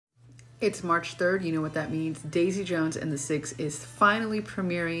It's March 3rd, you know what that means. Daisy Jones and the Six is finally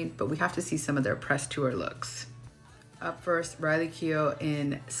premiering, but we have to see some of their press tour looks. Up first, Riley Keough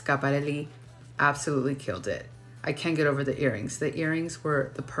in Schiaparelli absolutely killed it. I can't get over the earrings. The earrings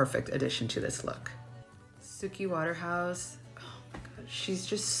were the perfect addition to this look. Suki Waterhouse, oh my God, she's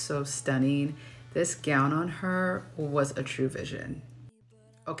just so stunning. This gown on her was a true vision.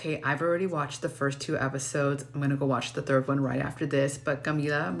 Okay, I've already watched the first 2 episodes. I'm gonna go watch the 3rd one right after this, but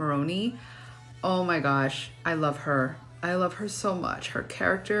Camila Morrone, oh my gosh, I love her. I love her so much. Her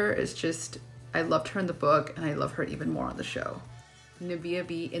character is just, I loved her in the book and I love her even more on the show. Nabia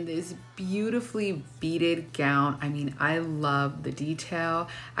B in this beautifully beaded gown. I mean, I love the detail.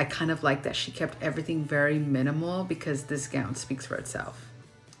 I kind of like that she kept everything very minimal because this gown speaks for itself.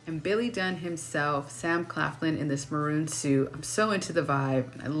 And Billy Dunn himself, Sam Claflin in this maroon suit. I'm so into the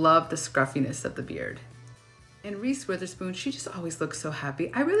vibe and I love the scruffiness of the beard. And Reese Witherspoon, she just always looks so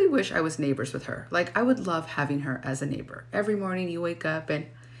happy. I really wish I was neighbors with her. Like, I would love having her as a neighbor. Every morning you wake up and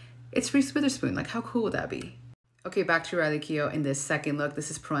it's Reese Witherspoon. Like, how cool would that be? Okay, back to Riley Keough in this second look. This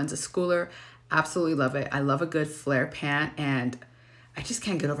is Proenza Schouler. Absolutely love it. I love a good flare pant and I just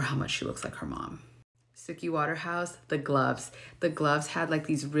can't get over how much she looks like her mom. Suki Waterhouse, the gloves. The gloves had like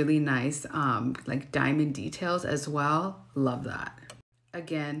these really nice like diamond details as well. Love that.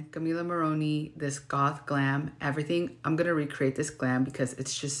 Again, Camila Morrone, this goth glam, everything. I'm gonna recreate this glam because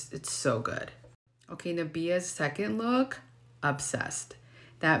it's so good. Okay, Nabia's second look, obsessed.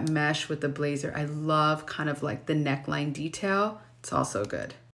 That mesh with the blazer, I love kind of like the neckline detail. It's also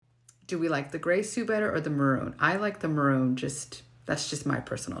good. Do we like the gray suit better or the maroon? I like the maroon, that's just my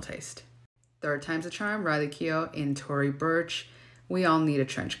personal taste. Third time's a charm, Riley Keough in Tory Burch. We all need a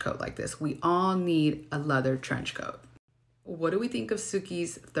trench coat like this. We all need a leather trench coat. What do we think of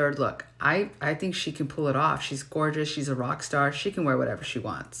Suki's third look? I think she can pull it off. She's gorgeous, she's a rock star. She can wear whatever she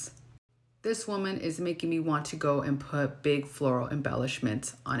wants. This woman is making me want to go and put big floral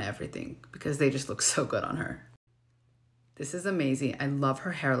embellishments on everything because they just look so good on her. This is amazing. I love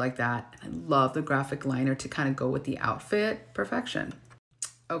her hair like that. I love the graphic liner to kind of go with the outfit. Perfection.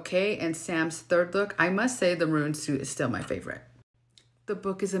 Okay, and Sam's third look, I must say the maroon suit is still my favorite. The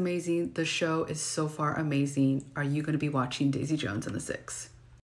book is amazing. The show is so far amazing. Are you going to be watching Daisy Jones and the Six?